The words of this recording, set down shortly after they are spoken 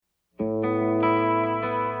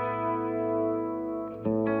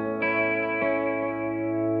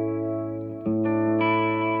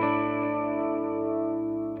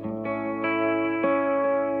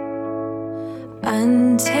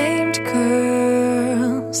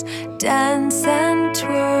dance and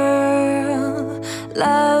twirl,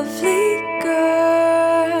 lovely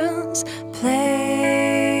girls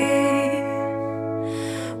play,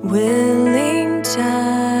 willing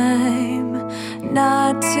time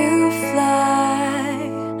not to fly,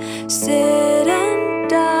 sit and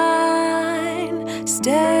dine,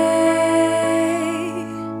 stay,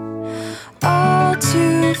 all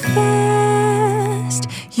too fast,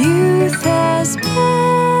 youth has passed.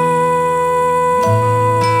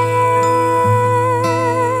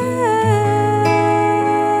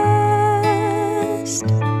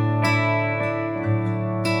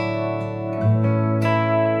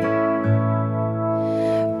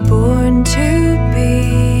 Born to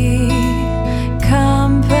be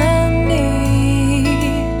company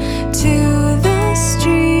to the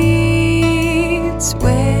streets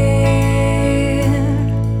where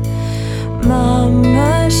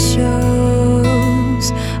Mama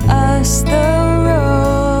shows us the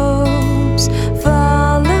ropes.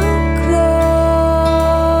 Follow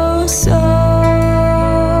close. Oh,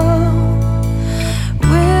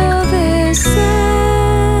 will this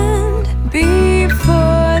end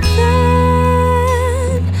before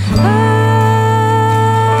then?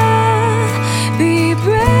 Be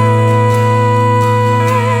brave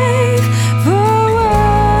for one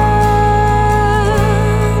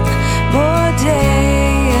more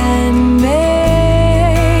day, and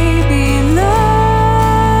maybe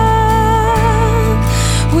love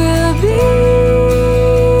will be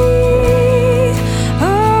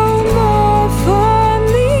more for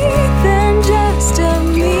me than just a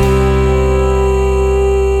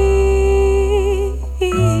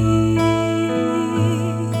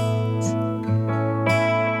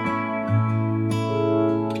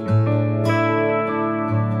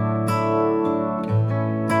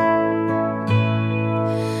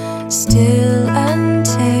still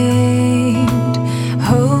untamed,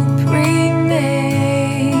 hope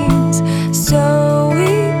remains, so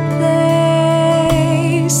we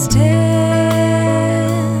play still.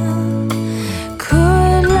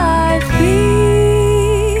 Could life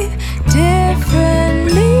be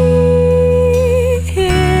differently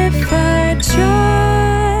if I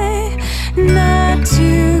try not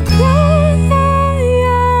to cry?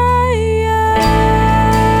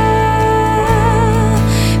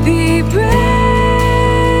 Be brave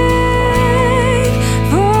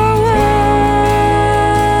for one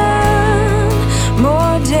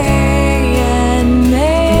more day, and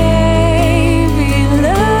maybe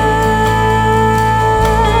love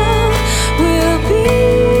will be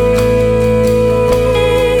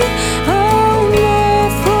more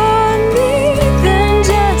for me than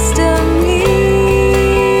just a means.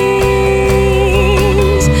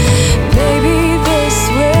 Maybe this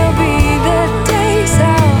will be the day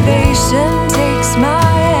salvation takes my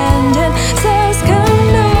hand and says, "Come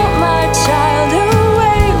now, my child,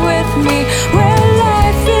 away with me, where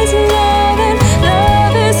life is love and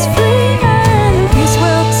love is free, and peace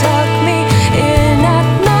will tuck me in at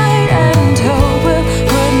night, and hope will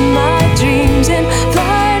put my dreams in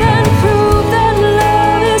flight and prove that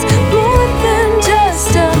love is more than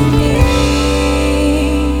just a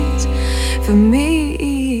means for me."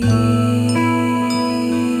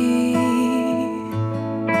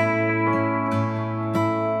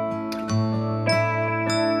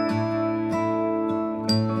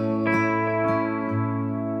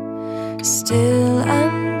 Still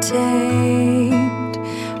untamed,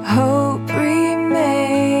 hope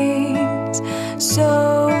remains, so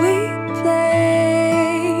we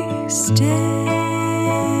play still.